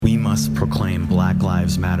must proclaim Black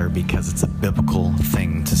Lives Matter because it's a biblical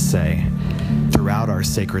thing to say. Throughout our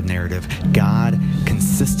sacred narrative, God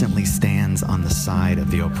consistently stands on the side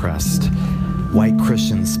of the oppressed. White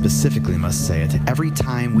Christians specifically must say it. Every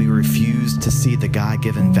time we refuse to see the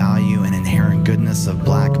God-given value and inherent goodness of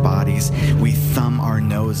black bodies, we thumb our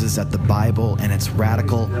noses at the Bible and its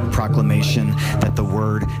radical proclamation that the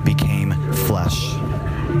Word became flesh.